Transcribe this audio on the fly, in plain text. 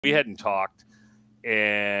we hadn't talked,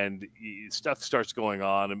 and stuff starts going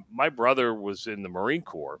on. And my brother was in the Marine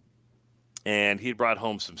Corps, and he brought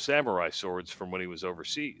home some samurai swords from when he was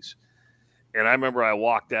overseas. And I remember I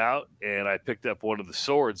walked out and I picked up one of the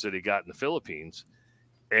swords that he got in the Philippines,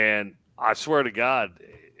 and I swear to God,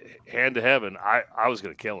 hand to heaven, I was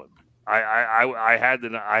going to kill him. I had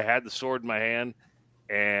the sword in my hand,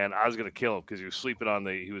 and I was going to kill him because he was sleeping on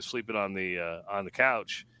the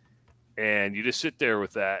couch, and you just sit there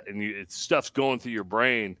with that, and it's stuff's going through your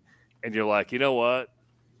brain, and you're like, you know what?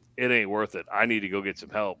 It ain't worth it. I need to go get some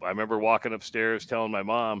help. I remember walking upstairs telling my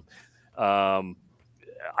mom, um,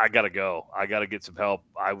 I gotta go. I gotta get some help.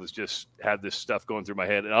 I was just had this stuff going through my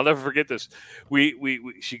head, and I'll never forget this. We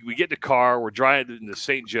get in the car. We're driving to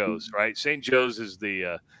St. Joe's, right? St. Joe's is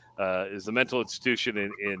the mental institution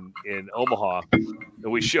in Omaha,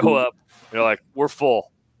 and we show up. And they're like, "We're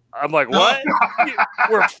full." I'm like, "What?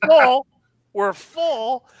 We're full? We're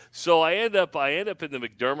full?" So I end up in the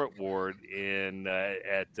McDermott ward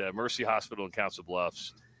at Mercy Hospital in Council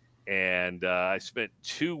Bluffs, and I spent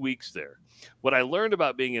 2 weeks there. What I learned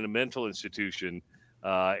about being in a mental institution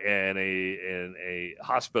and a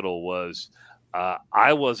hospital was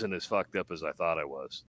I wasn't as fucked up as I thought I was.